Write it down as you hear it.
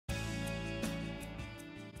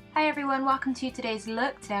Hi everyone, welcome to today's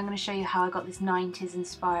look. Today I'm going to show you how I got this 90s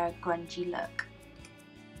inspired grungy look.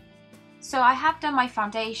 So I have done my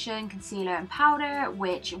foundation, concealer and powder,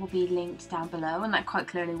 which will be linked down below, and that quite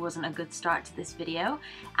clearly wasn't a good start to this video.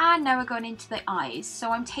 And now we're going into the eyes.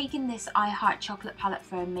 So I'm taking this I Heart Chocolate palette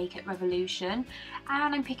from Make It Revolution,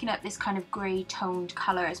 and I'm picking up this kind of grey toned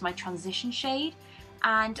colour as my transition shade.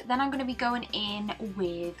 And then I'm going to be going in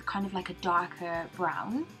with kind of like a darker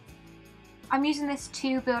brown. I'm using this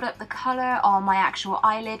to build up the colour on my actual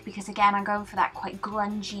eyelid because again I'm going for that quite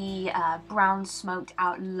grungy brown smoked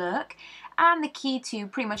out look, and the key to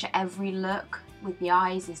pretty much every look with the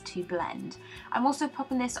eyes is to blend. I'm also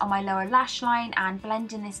popping this on my lower lash line and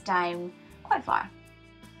blending this down quite far.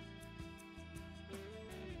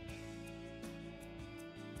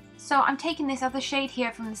 So I'm taking this other shade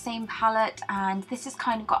here from the same palette, and this has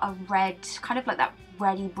kind of got a red, kind of like that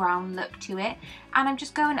reddy brown look to it, and I'm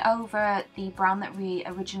just going over the brown that we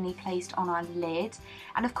originally placed on our lid.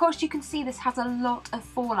 And of course you can see this has a lot of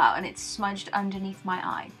fallout and it's smudged underneath my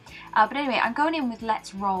eye. But anyway, I'm going in with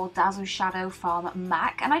Let's Roll Dazzle Shadow from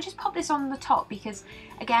MAC, and I just pop this on the top because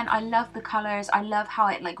again I love the colours, I love how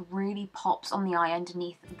it like really pops on the eye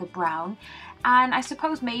underneath the brown, and I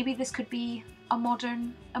suppose maybe this could be a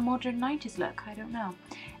modern 90s look, I don't know.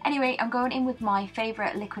 Anyway, I'm going in with my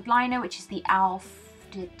favourite liquid liner, which is the e.l.f.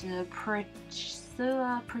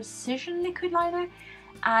 Precision liquid liner,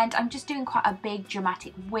 and I'm just doing quite a big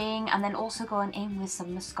dramatic wing and then also going in with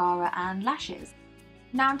some mascara and lashes.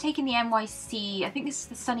 Now I'm taking the NYC, I think this is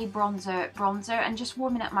the Sunny Bronzer, and just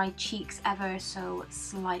warming up my cheeks ever so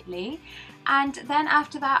slightly. And then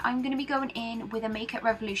after that I'm going to be going in with a Make It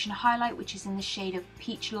Revolution highlight, which is in the shade of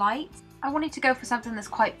Peach Light. I wanted to go for something that's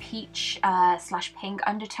quite peach slash pink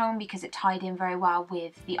undertone because it tied in very well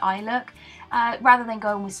with the eye look, rather than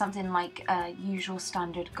going with something like usual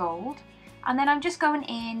standard gold. And then I'm just going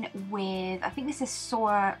in with, I think this is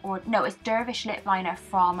it's Dervish lip liner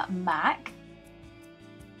from MAC.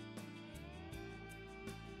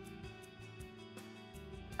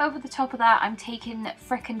 Over the top of that I'm taking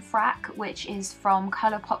Frickin' Frack, which is from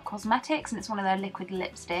Colourpop Cosmetics, and it's one of their liquid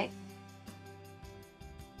lipsticks.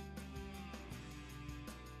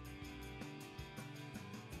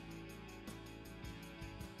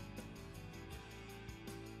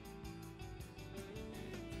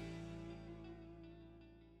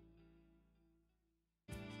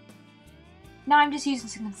 Now I'm just using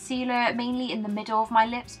some concealer, mainly in the middle of my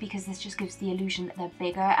lips, because this just gives the illusion that they're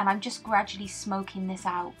bigger, and I'm just gradually smoking this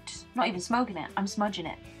out. Not even smoking it, I'm smudging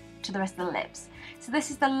it to the rest of the lips. So this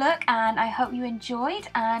is the look, and I hope you enjoyed,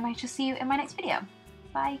 and I shall see you in my next video.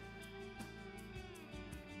 Bye!